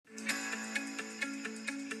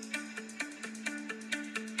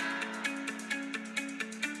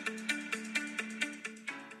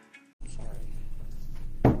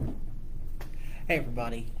Hey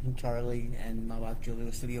everybody, I'm Charlie and my wife Julie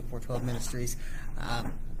with Studio 412 Ministries.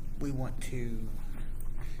 We want to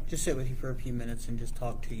just sit with you for a few minutes and just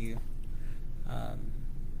talk to you.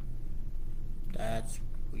 That's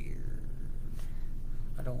weird.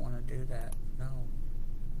 I don't want to do that. No.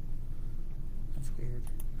 That's weird.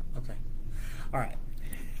 Okay. Alright.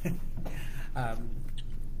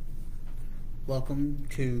 Welcome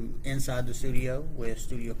to Inside the Studio with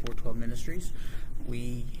Studio 412 Ministries.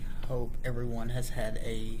 We hope everyone has had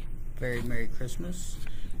a very Merry Christmas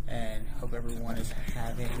and hope everyone is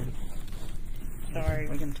having... Sorry.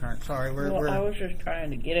 We can turn... Sorry, I was just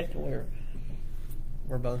trying to get it to where...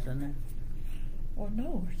 We're both in there? Well,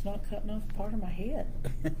 no, it's not cutting off part of my head.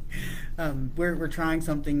 We're trying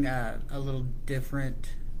something a little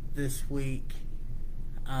different this week.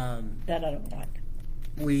 That I don't like.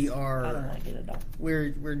 We are... I don't like it at all.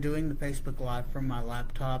 We're doing the Facebook Live from my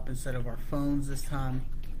laptop instead of our phones this time.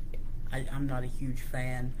 I'm not a huge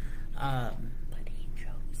fan. But he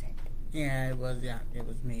chose it. Yeah, it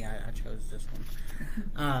was me. I chose this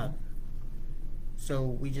one. So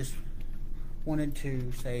we just wanted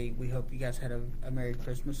to say we hope you guys had a Merry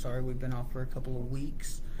Christmas. Sorry we've been off for a couple of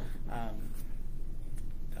weeks. That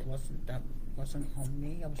wasn't on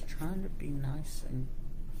me. I was trying to be nice and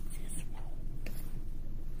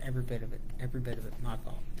every bit of it, my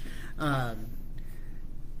fault.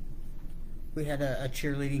 We had a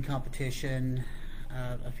cheerleading competition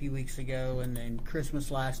a few weeks ago, and then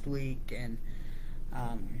Christmas last week, and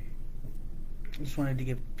just wanted to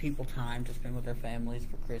give people time to spend with their families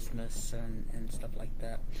for Christmas and stuff like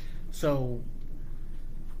that. So,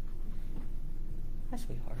 hi,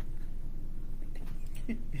 sweetheart.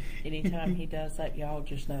 Anytime he does that, y'all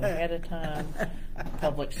just know ahead of time.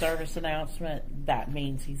 Public service announcement, that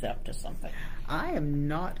means he's up to something. I am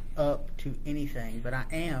not up to anything, but I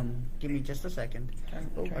am. Give me just a second. I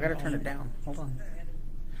gotta turn it down. Hold on.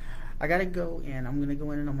 I gotta go in. I'm gonna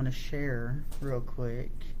go in and I'm gonna share real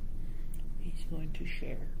quick. He's going to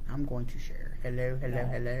share. I'm going to share. Hello.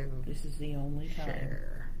 This is the only time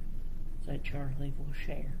that Charlie will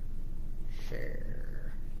share. Share.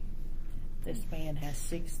 This man has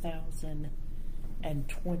 6,000 and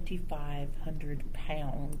 2,500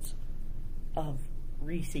 pounds of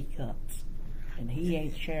Reese cups, and he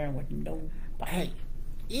ain't sharing with nobody. Hey,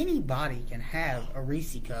 anybody can have a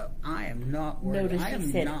Reese cup. I am not worried. Notice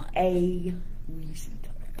he said not. A Reese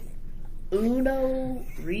cup. Uno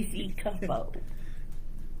Reese cupo.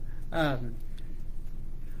 Well,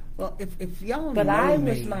 if y'all but know I me,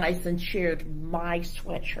 was nice and shared my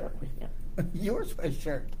sweatshirt with him. Your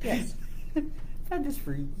sweatshirt? Yes. I've had this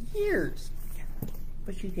for years.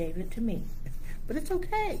 But you gave it to me. But it's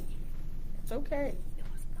okay. It's okay. It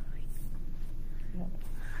was mine.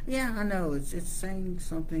 Yeah, I know. It's saying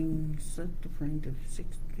something. Set the frame to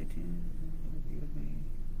 6:15.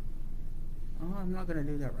 Oh, I'm not going to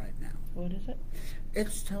do that right now. What is it?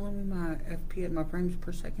 It's telling me my FPS, my frames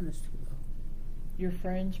per second is too low. Your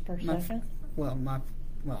frames per second?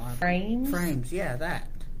 Frames? Frames, yeah, that.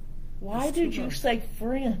 Why did you say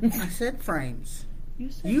friends? I said frames.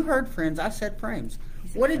 You heard friends. I said frames.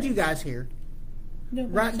 What did you guys hear? No,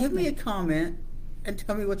 right. Give me a comment and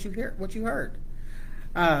tell me what you heard.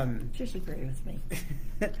 Just agree with me.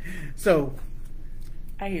 So,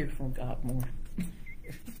 I hear from God more.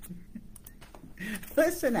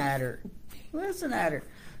 Listen at her.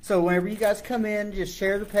 So whenever you guys come in, just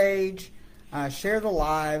share the page, share the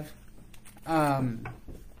live.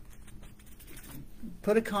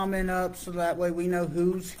 Put a comment up so that way we know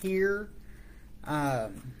who's here.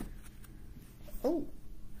 Patricia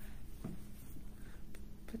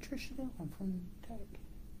Dillon from Tech.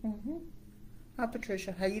 Mm-hmm. Hi,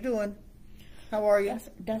 Patricia. How you doing? How are you?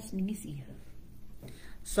 That's Niecy.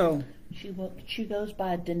 So she goes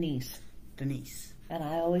by Denise. Denise. And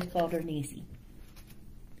I always called her Niecy.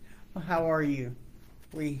 Well, how are you?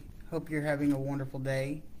 We hope you're having a wonderful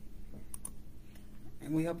day.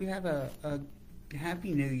 And we hope you have a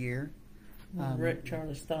Happy New Year. We'll rip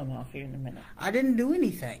Charlie's thumb off here in a minute. I didn't do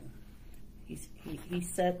anything. He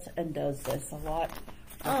sits and does this a lot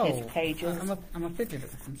on his pages. I'm a fidgeter.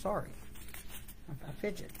 I'm sorry. I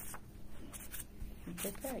fidget. It's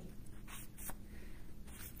okay.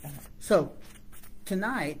 So,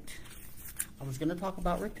 tonight, I was going to talk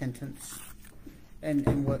about repentance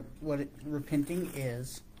and what repenting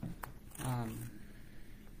is.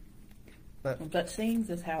 But seeing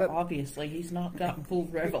as how obviously he's not gotten full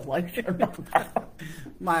revelation on that.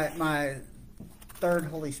 My third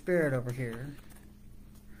Holy Spirit over here.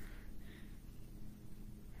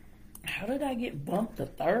 How did I get bumped to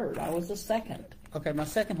third? I was the second. Okay, my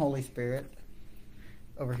second Holy Spirit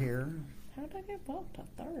over here. How did I get bumped to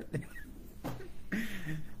third?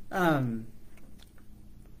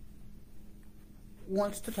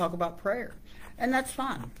 wants to talk about prayer. And that's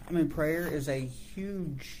fine. I mean, prayer is a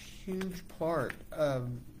huge, huge part of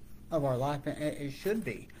our life, and it should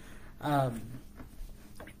be.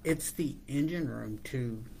 It's the engine room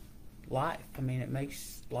to life. I mean, it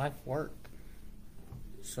makes life work.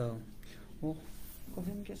 So, we'll go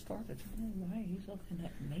ahead and get started. Why are you looking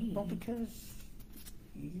at me? Well, because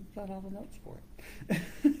you got all the notes for it.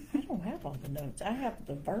 I don't have all the notes. I have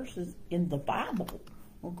the verses in the Bible.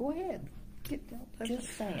 Well, go ahead.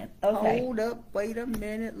 Just saying. Okay. Hold up. Wait a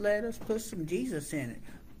minute. Let us put some Jesus in it.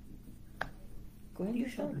 Go ahead and You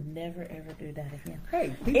get shall started. never, ever do that again.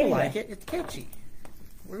 Hey, people Anyway. like it. It's catchy.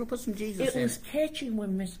 We're going to put some Jesus It in was it. catchy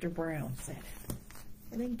when Mr. Brown said it.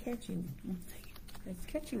 It didn't catch him. It's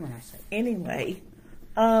catchy when I say it. Anyway,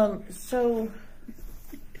 so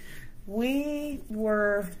we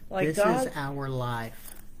were like This God. is our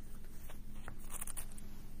life.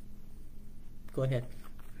 Go ahead.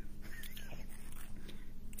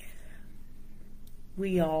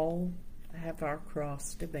 We all have our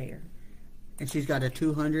cross to bear, And she's got a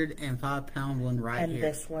 205-pound one right and here.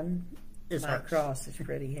 this one, It's my hers. cross is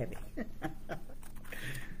pretty heavy.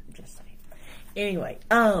 Just saying. Anyway,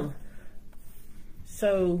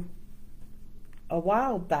 so a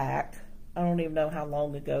while back, I don't even know how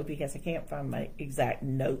long ago because I can't find my exact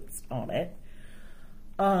notes on it.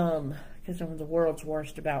 Because I'm the world's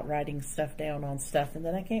worst about writing stuff down on stuff, and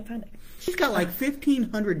then I can't find it. She's got like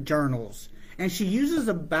 1,500 journals, and she uses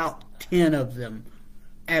about 10 of them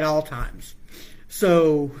at all times.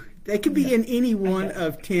 So they could be in any one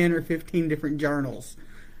of 10 or 15 different journals.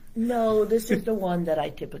 No, this is the one that I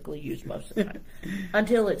typically use most of the time.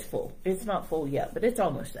 Until it's full. It's not full yet, but it's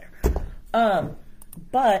almost there.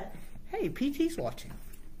 But Hey, PT's watching.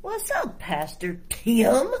 what's up, Pastor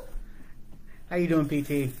Tim? How you doing,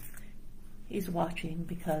 PT? He's watching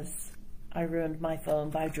because I ruined my phone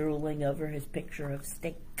by drooling over his picture of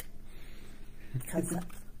steak. Because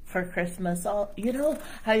for Christmas, you know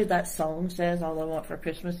how that song says, all I want for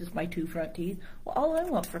Christmas is my 2 front teeth? Well, all I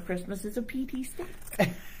want for Christmas is a PT steak.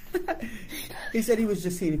 He said he was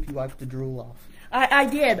just seeing if you wiped the drool off. I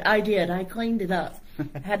did. I cleaned it up.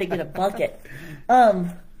 I had to get a bucket.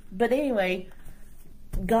 But anyway,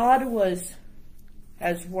 God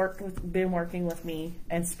has been working with me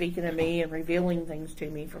and speaking to me and revealing things to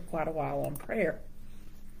me for quite a while on prayer.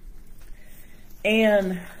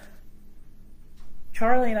 And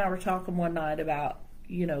Charlie and I were talking one night about,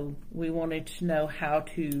 we wanted to know how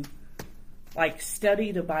to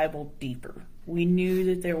study the Bible deeper. We knew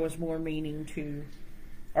that there was more meaning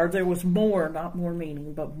there was more, not more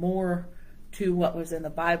meaning, but more to what was in the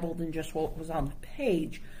Bible than just what was on the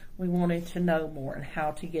page. We wanted to know more and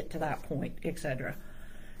how to get to that point, etc.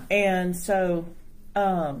 And so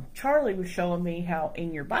Charlie was showing me how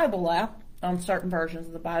in your Bible app, on certain versions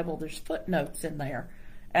of the Bible, there's footnotes in there.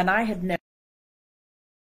 And I had never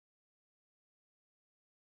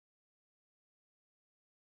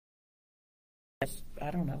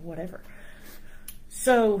whatever.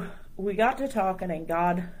 So we got to talking, and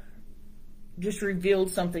God just revealed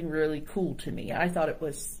something really cool to me. I thought it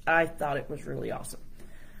was really awesome.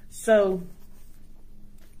 So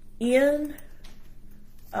in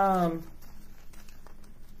well,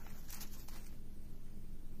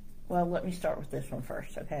 let me start with this one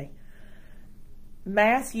first, okay?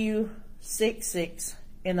 Matthew 6:6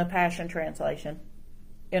 in the Passion Translation.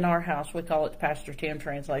 In our house, we call it the Pastor Tim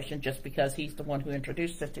translation just because he's the one who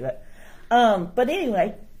introduced us to it. But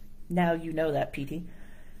anyway, now you know that, PT.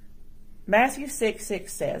 Matthew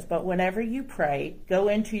 6:6 says, "But whenever you pray, go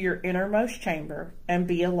into your innermost chamber and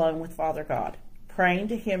be alone with Father God, praying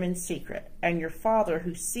to him in secret, and your Father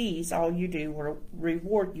who sees all you do will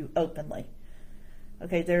reward you openly."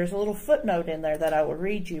 Okay, there's a little footnote in there that I will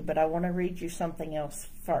read you, but I want to read you something else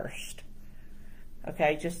first.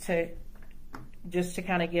 Okay, just to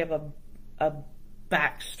kind of give a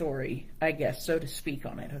backstory, I guess, so to speak,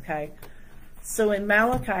 on it, okay? So in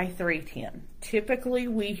Malachi 3:10, typically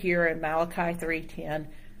we hear in Malachi 3:10,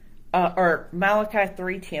 or Malachi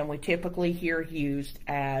 3:10, we typically hear used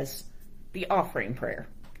as the offering prayer.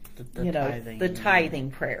 The tithing. The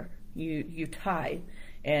tithing prayer. You tithe,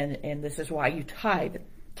 and this is why you tithe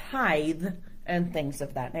and things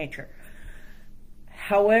of that nature.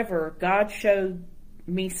 However, God showed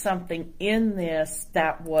me something in this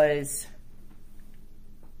that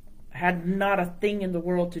had not a thing in the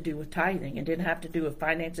world to do with tithing. It didn't have to do with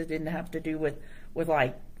finances. It didn't have to do with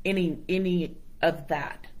like any of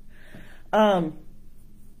that.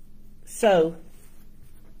 So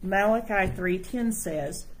Malachi 3:10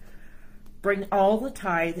 says, "Bring all the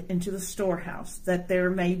tithe into the storehouse, that there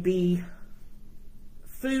may be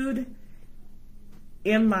food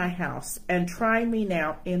in my house, and try me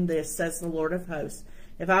now in this, says the Lord of hosts,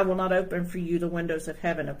 if I will not open for you the windows of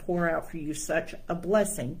heaven and pour out for you such a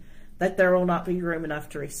blessing that there will not be room enough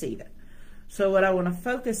to receive it. So what I want to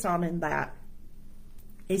focus on in that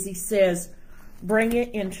is he says, bring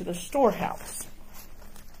it into the storehouse.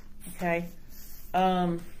 Okay?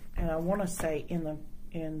 And I want to say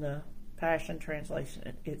in the Passion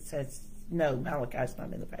Translation, it says, no, Malachi's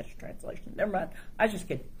not in the Passion Translation. Never mind. I just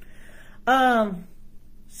kidding.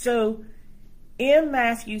 So in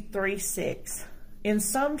Matthew 3:6, in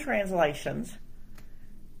some translations,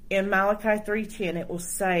 in Malachi 3:10, it will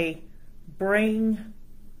say, bring,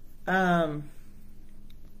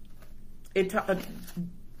 it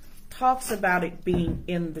talks about it being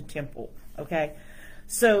in the temple, okay?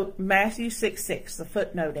 So Matthew 6:6, the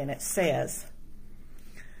footnote in it says,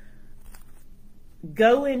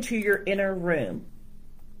 go into your inner room,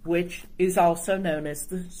 which is also known as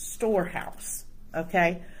the storehouse,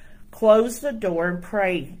 okay? Close the door and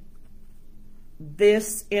pray.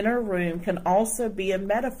 This inner room can also be a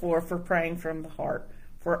metaphor for praying from the heart,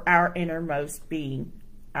 for our innermost being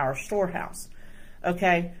our storehouse,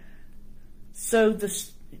 okay? So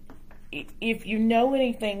if you know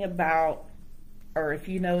anything about, or if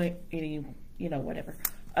you know any, whatever,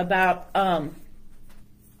 about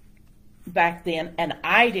back then, and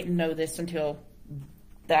I didn't know this until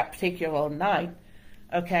that particular night,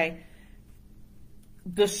 okay,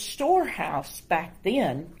 the storehouse back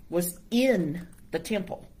then was in the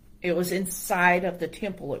temple. It was inside of the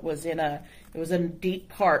temple. It was in a deep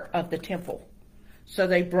part of the temple. So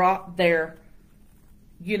they brought their,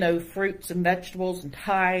 fruits and vegetables and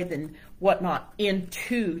tithe and whatnot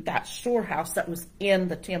into that storehouse that was in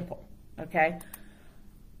the temple. Okay?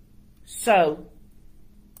 So,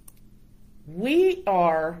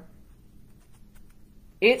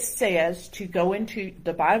 it says to go into,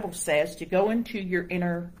 the Bible says to go into your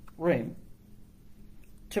inner room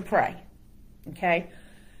to pray. Okay?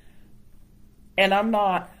 And I'm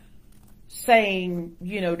not saying,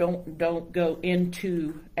 don't go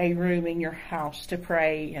into a room in your house to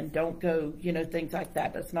pray, and don't go, things like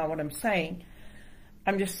that. That's not what I'm saying.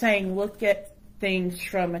 I'm just saying look at things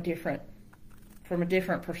from a different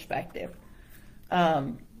perspective.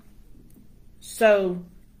 So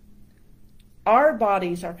our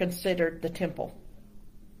bodies are considered the temple.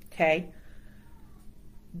 Okay?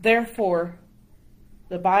 Therefore,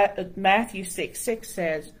 Matthew 6:6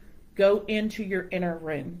 says, go into your inner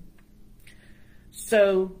room.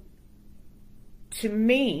 So, to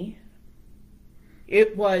me,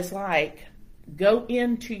 it was like, go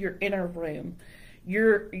into your inner room.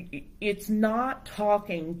 It's not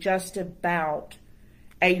talking just about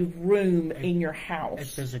a room in your house. A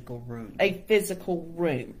physical room. A physical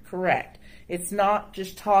room, correct. It's not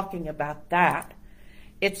just talking about that.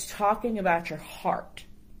 It's talking about your heart.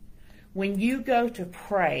 When you go to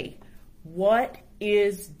pray, what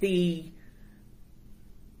is the,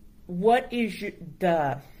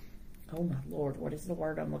 oh my Lord, what is the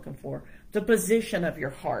word I'm looking for? The position of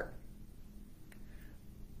your heart.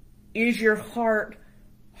 Is your heart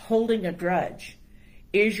holding a grudge?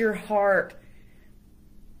 Is your heart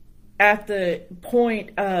at the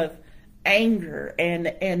point of anger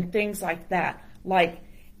and things like that? Like,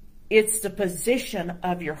 it's the position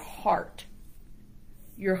of your heart.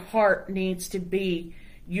 Your heart needs to be,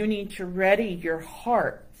 you need to ready your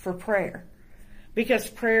heart for prayer. Because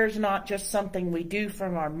prayer is not just something we do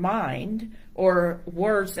from our mind or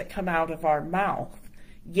words that come out of our mouth.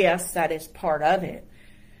 Yes, that is part of it.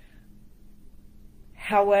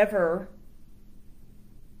 However,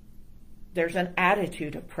 there's an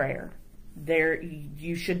attitude of prayer.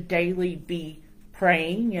 You should daily be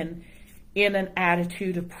praying and in an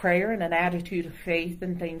attitude of prayer and an attitude of faith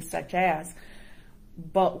and things such as.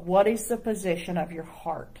 But what is the position of your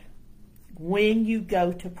heart? When you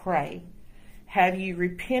go to pray, have you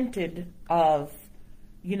repented of,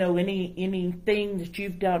 anything that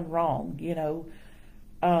you've done wrong?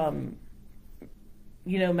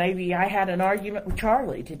 Maybe I had an argument with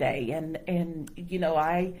Charlie today and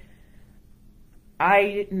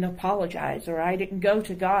I didn't apologize, or I didn't go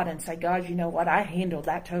to God and say, God, you know what, I handled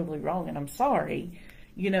that totally wrong and I'm sorry,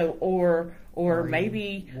 or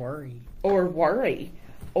maybe worry, or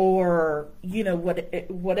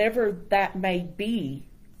whatever that may be.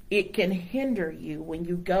 It can hinder you when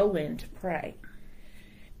you go in to pray.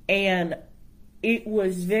 And it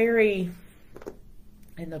was and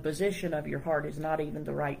the position of your heart is not even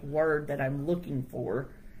the right word that I'm looking for.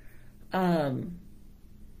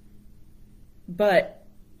 But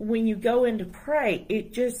when you go in to pray,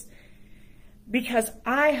 because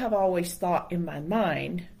I have always thought in my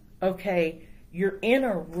mind, okay, your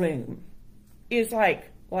inner room is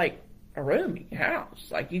like a room in your house.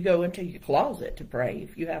 Like, you go into your closet to pray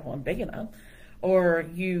if you have one big enough, or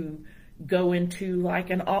you go into like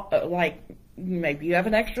maybe you have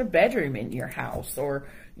an extra bedroom in your house, or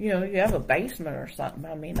you have a basement or something.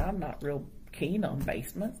 I mean, I'm not real keen on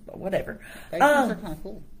basements, but whatever. Basements are kind of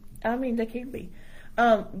cool. I mean, they can be.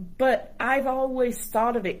 But I've always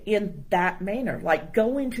thought of it in that manner, like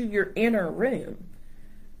go into your inner room.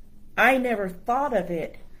 I never thought of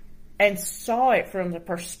it and saw it from the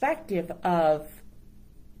perspective of,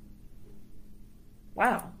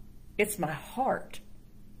 wow, it's my heart.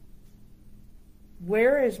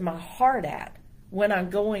 Where is my heart at when I'm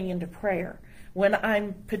going into prayer? When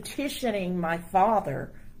I'm petitioning my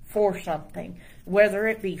Father for something, whether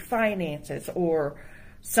it be finances or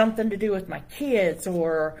something to do with my kids,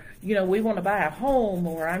 or, we want to buy a home,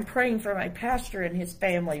 or I'm praying for my pastor and his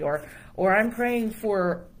family, or I'm praying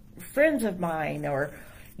for friends of mine, or,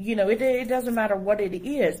 it doesn't matter what it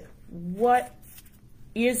is. What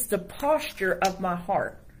is the posture of my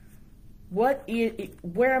heart?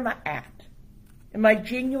 Where am I at? Am I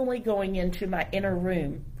genuinely going into my inner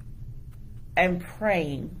room and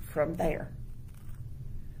praying from there?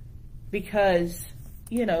 Because,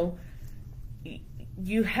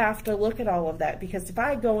 you have to look at all of that. Because if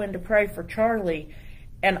I go in to pray for Charlie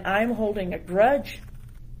and I'm holding a grudge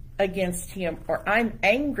against him, or I'm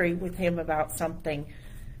angry with him about something,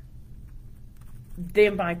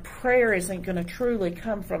 then my prayer isn't going to truly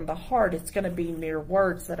come from the heart. It's going to be mere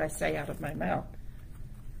words that I say out of my mouth.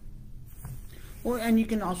 Well, and you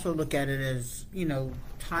can also look at it as,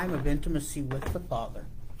 time of intimacy with the Father.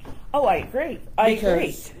 Oh, I agree. I agree.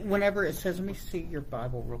 Because whenever it says, let me see your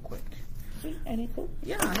Bible real quick. See, ain't it cool?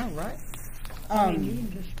 Yeah, I know, right? I mean, you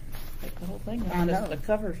can just take the whole thing I know. the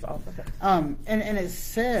covers off of it. And it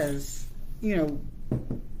says, in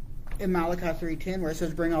Malachi 3:10, where it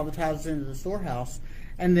says, bring all the tithes into the storehouse,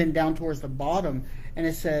 and then down towards the bottom, and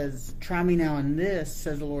it says, try me now in this,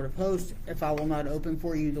 says the Lord of hosts, if I will not open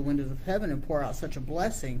for you the windows of heaven and pour out such a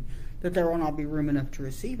blessing that there will not be room enough to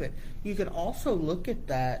receive it. You could also look at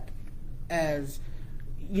that as,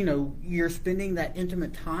 you're spending that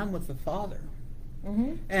intimate time with the Father.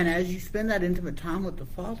 Mm-hmm. And as you spend that intimate time with the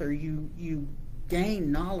Father, you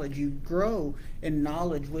gain knowledge, you grow in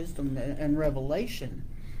knowledge, wisdom, and revelation.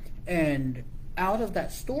 And out of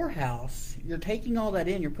that storehouse, you're taking all that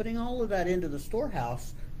in, you're putting all of that into the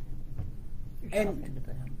storehouse.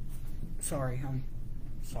 Sorry.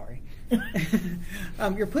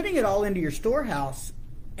 You're putting it all into your storehouse,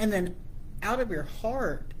 and then out of your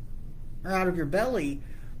heart, or out of your belly,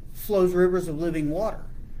 flows rivers of living water.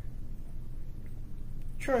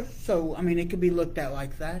 True. So, it could be looked at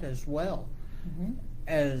like that as well. Mm-hmm.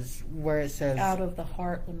 As where it says, out of the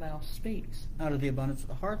heart the mouth speaks. Out of the abundance of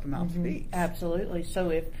the heart the mouth Mm-hmm. speaks. Absolutely. So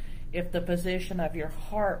if the position of your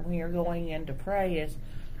heart when you're going in to pray is,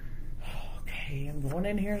 okay, I'm going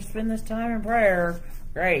in here to spend this time in prayer.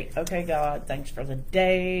 Great. Okay, God, thanks for the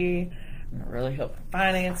day. I really hope my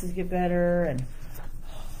finances get better, and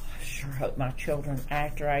I sure hope my children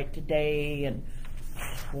act right today, and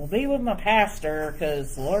we'll be with my pastor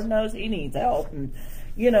because Lord knows he needs help. And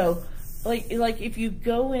like if you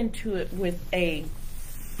go into it with a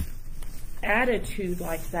attitude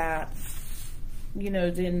like that,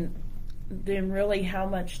 then really how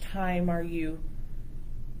much time are you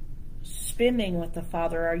spending with the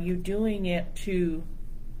Father? Are you doing it to,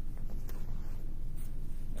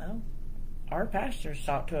 well, our pastors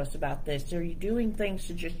talk to us about this. Are you doing things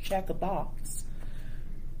to just check a box?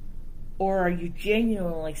 Or are you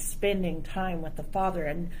genuinely spending time with the Father?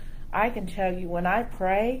 And I can tell you, when I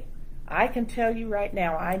pray, I can tell you right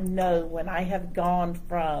now, I know when I have gone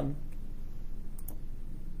from,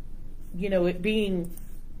 it being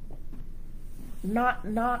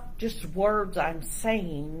not just words I'm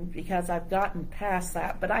saying, because I've gotten past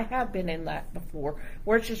that, but I have been in that before,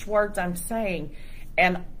 where it's just words I'm saying,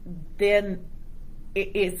 and then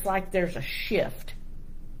it's like there's a shift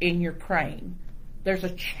in your praying. There's a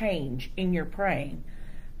change in your praying,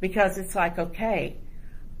 because it's like, okay,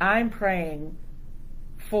 I'm praying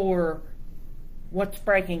for what's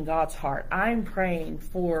breaking God's heart. I'm praying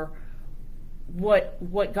for what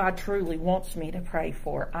God truly wants me to pray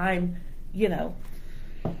for. I'm,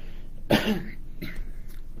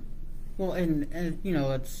 Well, and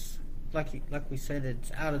it's like we said,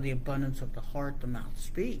 it's out of the abundance of the heart the mouth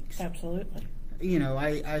speaks. Absolutely.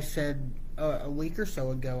 I said a week or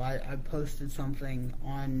so ago, I posted something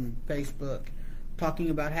on Facebook talking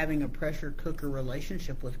about having a pressure cooker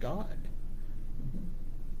relationship with God, mm-hmm.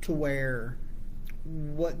 to where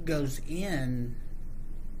what goes in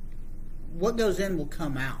will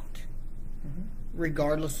come out.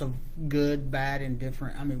 regardless of good, bad,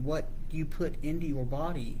 indifferent. I mean, what you put into your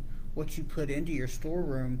body, what you put into your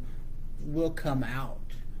storeroom, will come out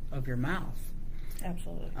of your mouth.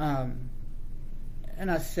 Absolutely.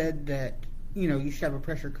 And I said that, you should have a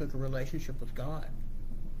pressure cooker relationship with God.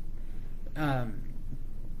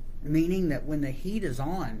 Meaning that when the heat is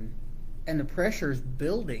on and the pressure is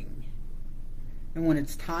building, and when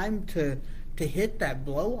it's time to hit that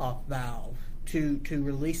blow-off valve to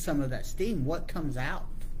release some of that steam, what comes out?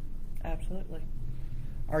 Absolutely.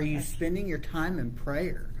 Are you spending your time in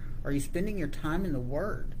prayer? Are you spending your time in the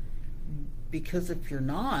Word? Because if you're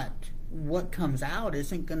not, what comes out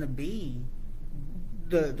isn't going to be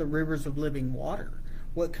the rivers of living water.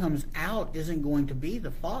 What comes out isn't going to be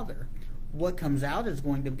the Father. What comes out is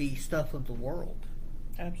going to be stuff of the world.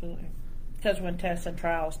 Absolutely. Because when tests and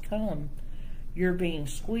trials come, you're being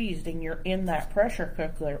squeezed and you're in that pressure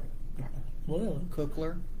cooker. Whoa.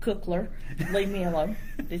 Cookler. Leave me alone.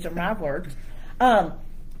 These are my words.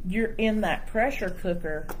 You're in that pressure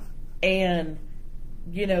cooker, and,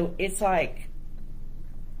 it's like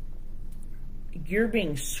you're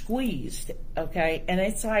being squeezed, okay? And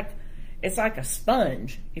it's like a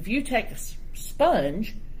sponge. If you take a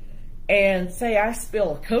sponge and say I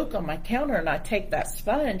spill a Coke on my counter and I take that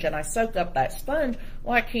sponge and I soak up that sponge,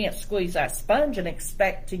 well, I can't squeeze that sponge and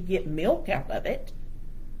expect to get milk out of it.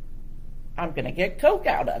 I'm going to get Coke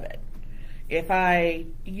out of it. If I,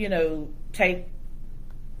 take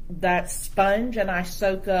that sponge and I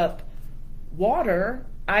soak up water,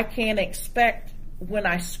 I can't expect when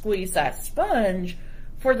I squeeze that sponge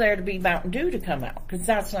for there to be Mountain Dew to come out, because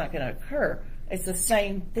that's not going to occur. It's the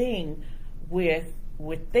same thing with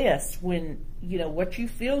this. When, what you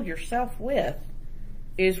fill yourself with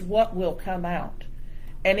is what will come out.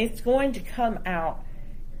 And it's going to come out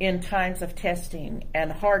in times of testing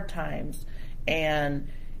and hard times and,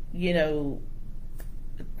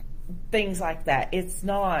 things like that. It's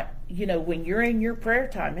not, when you're in your prayer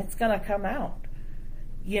time, it's going to come out,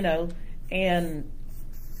 and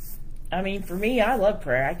I mean, for me, I love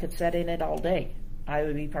prayer. I could sit in it all day. I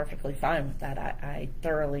would be perfectly fine with that. I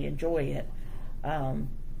thoroughly enjoy it. To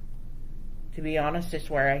be honest, it's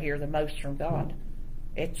where I hear the most from God.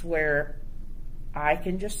 It's where I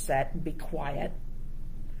can just sit and be quiet.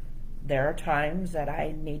 There are times that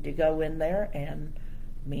I need to go in there and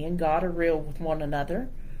me and God are real with one another.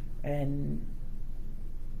 And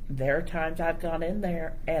there are times I've gone in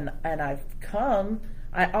there and I've come.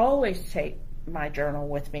 I always take my journal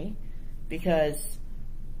with me, because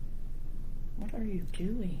what are you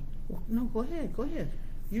doing? No, go ahead.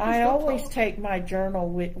 I always take my journal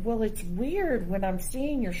with. Well, it's weird when I'm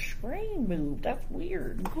seeing your screen move. That's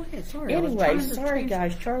weird. Go ahead. Sorry. Anyway, sorry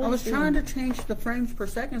guys. Charlie's I was trying to change the frames per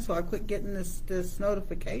second, so I quit getting this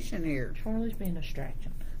notification here. Charlie's being a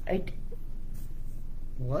distraction.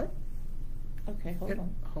 What? Okay,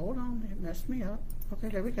 Hold on. It messed me up. Okay,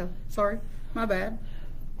 there we go. Sorry. My bad.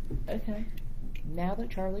 Okay. Now that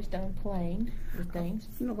Charlie's done playing with things.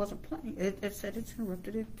 It wasn't playing. It said it's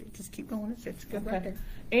interrupted. It just keep going. It's good okay. right there.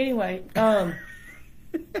 Anyway,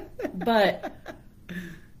 but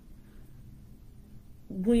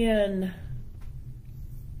when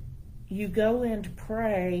you go in to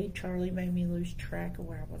pray, Charlie made me lose track of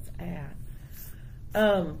where I was at.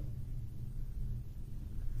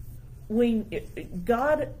 When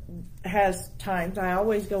God has times, I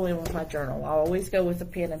always go in with my journal. I always go with a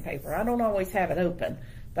pen and paper. I don't always have it open,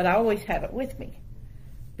 but I always have it with me,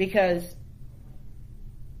 because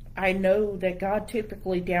I know that God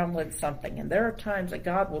typically downloads something, and there are times that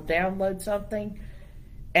God will download something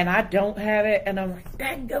and I don't have it, and I'm like,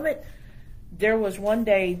 dadgummit. There was one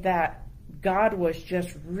day that God was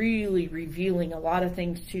just really revealing a lot of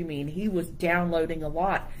things to me, and he was downloading a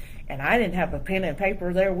lot. And I didn't have a pen and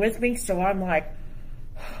paper there with me, so I'm like,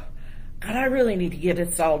 God, I really need to get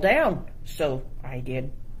this all down. So I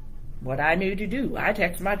did what I knew to do. I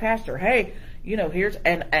texted my pastor, hey, here's,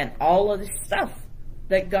 and all of this stuff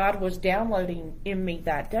that God was downloading in me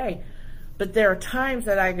that day. But there are times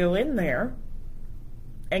that I go in there,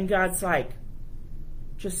 and God's like,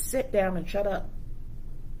 just sit down and shut up.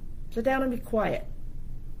 Sit down and be quiet,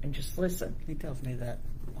 and just listen. He tells me that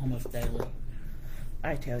almost daily.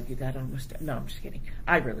 I tell you that almost. No, I'm just kidding.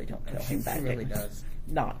 I really don't tell him that. He really does.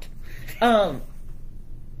 Not.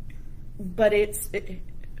 But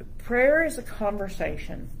prayer is a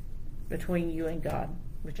conversation between you and God,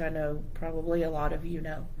 which I know probably a lot of you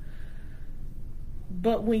know.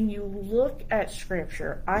 But when you look at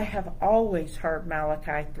Scripture, I have always heard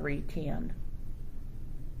Malachi 3:10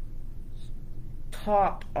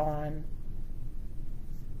 taught on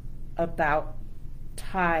about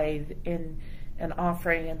tithe and and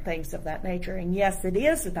offering and things of that nature. And yes, it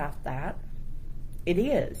is about that. It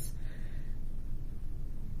is.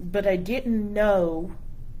 But I didn't know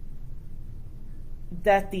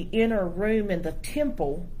that the inner room in the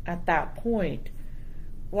temple at that point,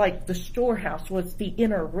 like the storehouse, was the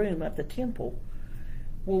inner room of the temple.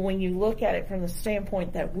 Well, when you look at it from the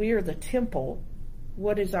standpoint that we're the temple,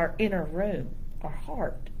 what is our inner room? Our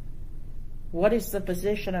heart. What is the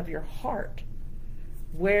position of your heart?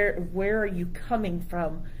 Where are you coming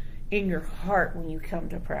from in your heart when you come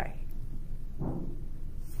to pray?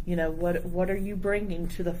 You know, what are you bringing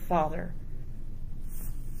to the Father?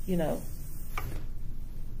 You know,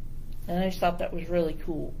 and I just thought that was really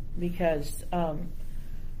cool because,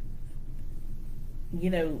 you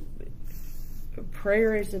know,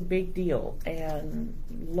 prayer is a big deal, and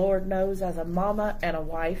Lord knows, as a mama and a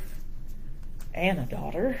wife and a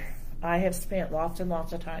daughter, I have spent lots and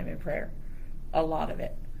lots of time in prayer. A lot of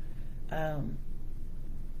it.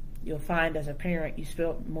 You'll find as a parent you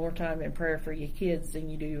spend more time in prayer for your kids than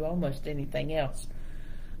you do almost anything else.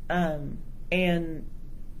 And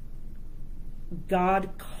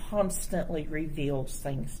God constantly reveals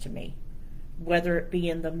things to me, whether it be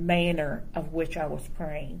in the manner of which I was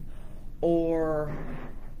praying, or,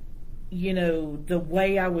 you know, the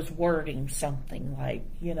way I was wording something, like,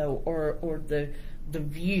 you know, or the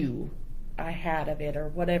view I had of it, or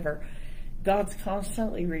whatever. God's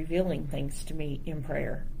constantly revealing things to me in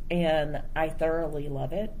prayer, and I thoroughly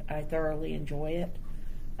love it. I thoroughly enjoy it.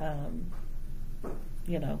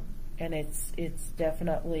 You know, and it's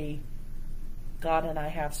definitely, God and I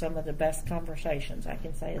have some of the best conversations. I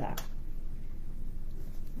can say that.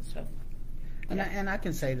 So, and I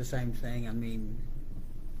can say the same thing. I mean,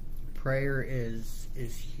 prayer is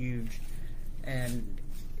huge, and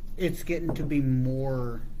it's getting to be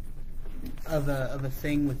more of a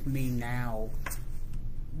thing with me now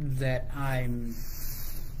that I'm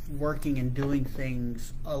working and doing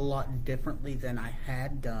things a lot differently than I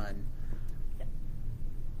had done.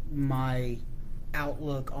 My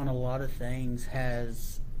outlook on a lot of things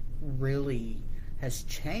has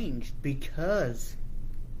changed, because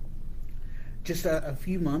just a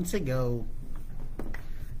few months ago,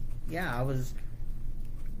 yeah, I was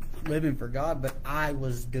living for God, but I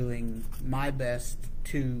was doing my best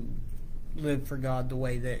to live for God the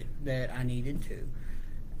way that I needed to.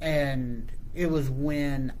 And it was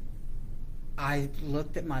when I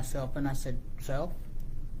looked at myself and I said, "Self,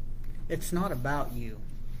 it's not about you."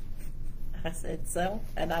 I said self,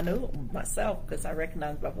 and I knew it myself because I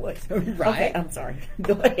recognized my voice. Right. Okay, I'm sorry.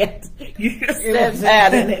 Go ahead. You just said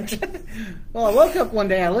that, and it. Well, I woke up one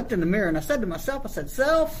day, I looked in the mirror, and I said to myself, I said,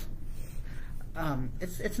 "Self,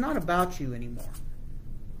 it's not about you anymore."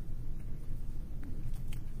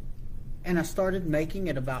 And I started making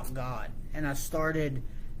it about God, and I started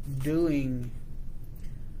doing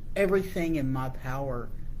everything in my power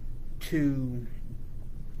to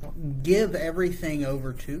give everything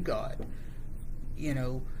over to God. You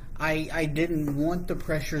know, I didn't want the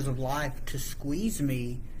pressures of life to squeeze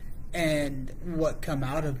me, and what come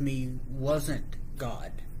out of me wasn't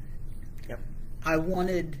God. Yep. I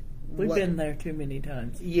wanted... We've been there too many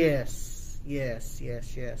times. Yes.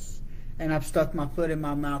 And I've stuck my foot in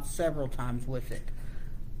my mouth several times with it.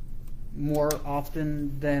 More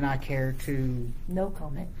often than I care to... No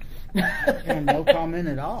comment. And no comment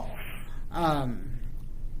at all.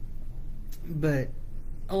 But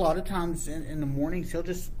a lot of times in the mornings,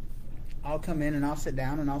 I'll come in and I'll sit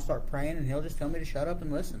down and I'll start praying, and he'll just tell me to shut up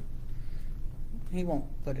and listen. He won't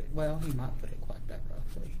put it, well, he might put it quite that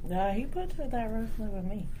roughly. No, he puts it that roughly with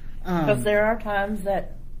me. Because there are times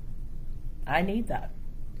that I need that.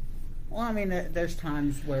 Well, I mean, there's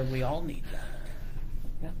times where we all need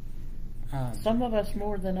that. Yeah. Some of us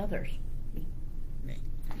more than others. Me.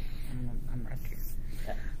 I'm right here.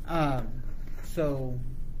 Yeah. So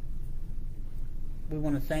we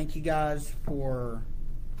want to thank you guys for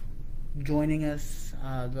joining us.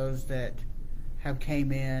 Those that have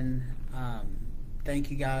came in,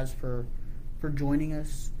 thank you guys for joining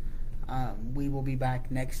us. We will be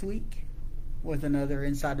back next week with another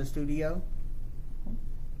Inside the Studio.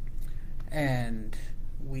 And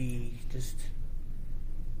we just,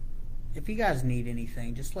 if you guys need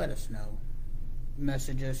anything, just let us know.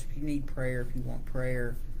 Message us if you need prayer, if you want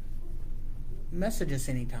prayer. Message us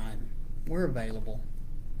anytime. We're available.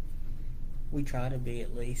 We try to be,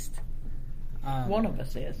 at least. One of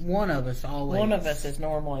us is. One of us always. One of us is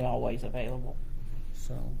normally always available.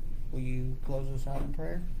 So, will you close us out in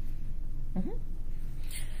prayer? Mm-hmm.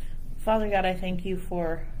 Father God, I thank you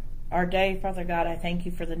for our day. Father God, I thank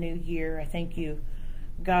you for the new year. I thank you,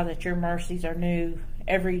 God, that your mercies are new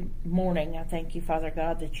every morning. I thank you, Father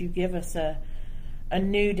God, that you give us a a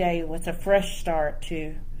new day with a fresh start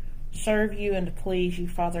to serve you and to please you,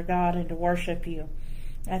 Father God, and to worship you.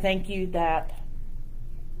 I thank you that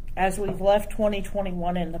as we've left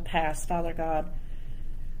 2021 in the past, Father God,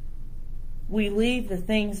 we leave the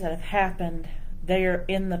things that have happened there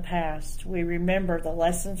in the past. We remember the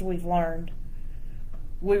lessons we've learned.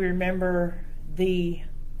 We remember the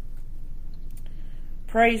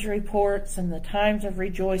praise reports and the times of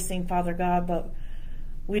rejoicing, Father God, but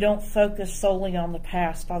we don't focus solely on the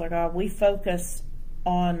past, Father God. We focus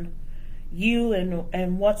on you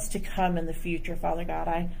and what's to come in the future, Father God.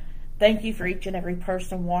 I thank you for each and every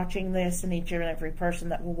person watching this and each and every person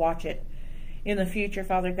that will watch it in the future,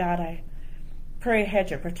 Father God. I pray a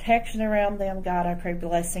hedge of protection around them, God. I pray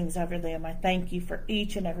blessings over them. I thank you for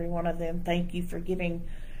each and every one of them. Thank you for giving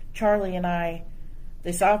Charlie and I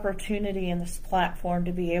this opportunity and this platform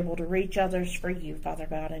to be able to reach others for you, Father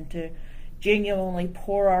God, and to genuinely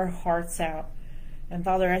pour our hearts out. And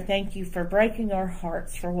Father, I thank you for breaking our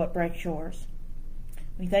hearts for what breaks yours.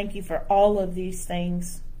 We thank you for all of these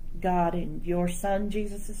things, God, in your Son,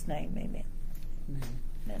 Jesus' name. Amen.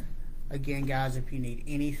 Amen. Again, guys, if you need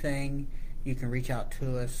anything, you can reach out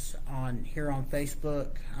to us here on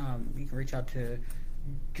Facebook. You can reach out to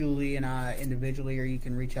Julie and I individually, or you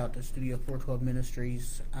can reach out to Studio 412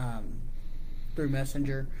 Ministries through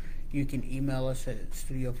Messenger. You can email us at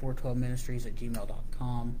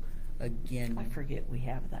studio412ministries@gmail.com. Again, I forget we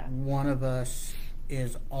have that. One of us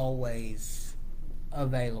is always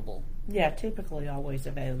available. Yeah, typically always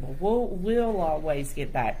available. We'll always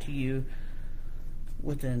get back to you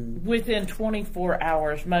within 24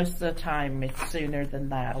 hours. Most of the time it's sooner than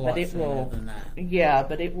that. But it will. Yeah,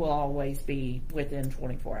 but it will always be within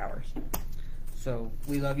 24 hours. So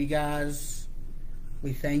we love you guys.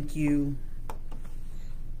 We thank you.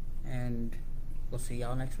 And we'll see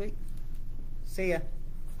y'all next week. See ya.